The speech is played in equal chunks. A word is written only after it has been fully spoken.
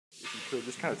So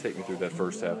just kind of take me through that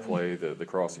first half play, the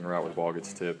crossing route where the ball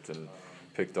gets tipped and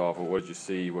picked off. What did you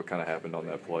see? What kind of happened on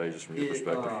that play, just from your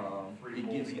perspective?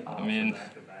 I mean,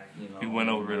 we went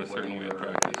over it a certain way in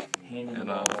practice, and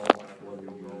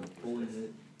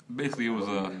basically it was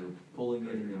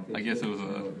I guess it was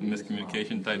a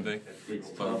miscommunication type thing.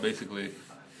 So basically,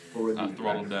 I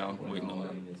throttled down, waiting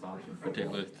on a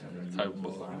particular type of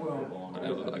ball.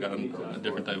 But I got a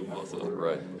different type of ball, so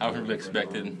I wasn't really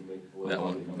expecting that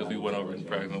one because we went over it in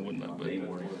practice and whatnot.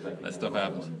 But that stuff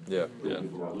happens. Yeah. Yeah.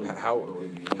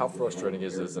 How frustrating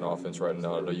is this in offense right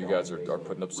now? I know you guys are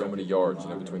putting up so many yards,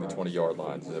 between the 20-yard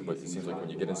lines, but it seems like when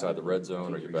you get inside the red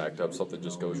zone or you're backed up, something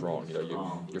just goes wrong.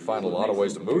 You're finding a lot of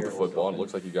ways to move the football, and it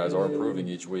looks like you guys are improving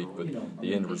each week, but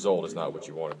the end result is not what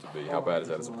you want it to be. How bad is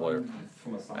that as a player?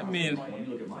 I mean,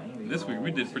 this week we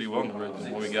did pretty well in the red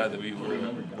zone. When we got there, we were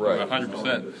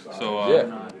 100%.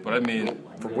 So, but I mean,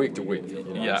 from week to week,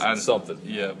 it's something.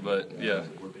 Yeah, but yeah,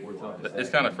 it's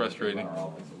kind of frustrating.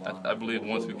 I believe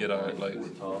once we get our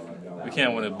we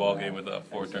can't win a ball game with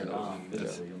 4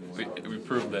 turnovers. We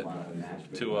proved that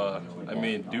to I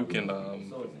mean, Duke and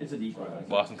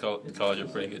Boston College are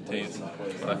pretty good teams,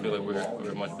 but I feel like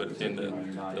we're a much better team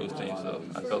than those teams. So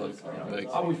I felt like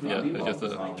it's just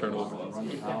a turnover.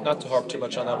 Not to harp too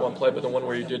much on that one play, but the one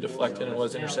where you did deflect it and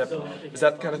was intercepted, is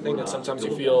that the kind of thing that sometimes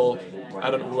you feel, I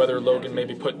don't know whether Logan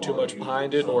maybe put tue much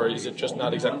behind it, or is it just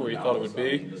not exactly where you thought it would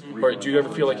be? Or do you ever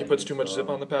feel like he puts too much zip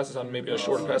on the passes on maybe a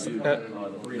short pass like that?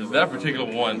 That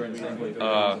particular one,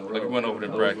 like we went over to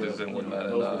practice and whatnot,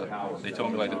 and they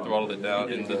told me like to throttle it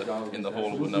down in the hole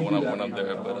and whatnot when I'm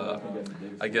there. But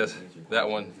I guess that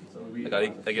one,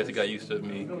 I guess it got used to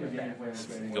me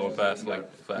going fast,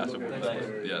 faster.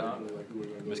 But yeah,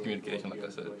 miscommunication, like I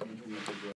said.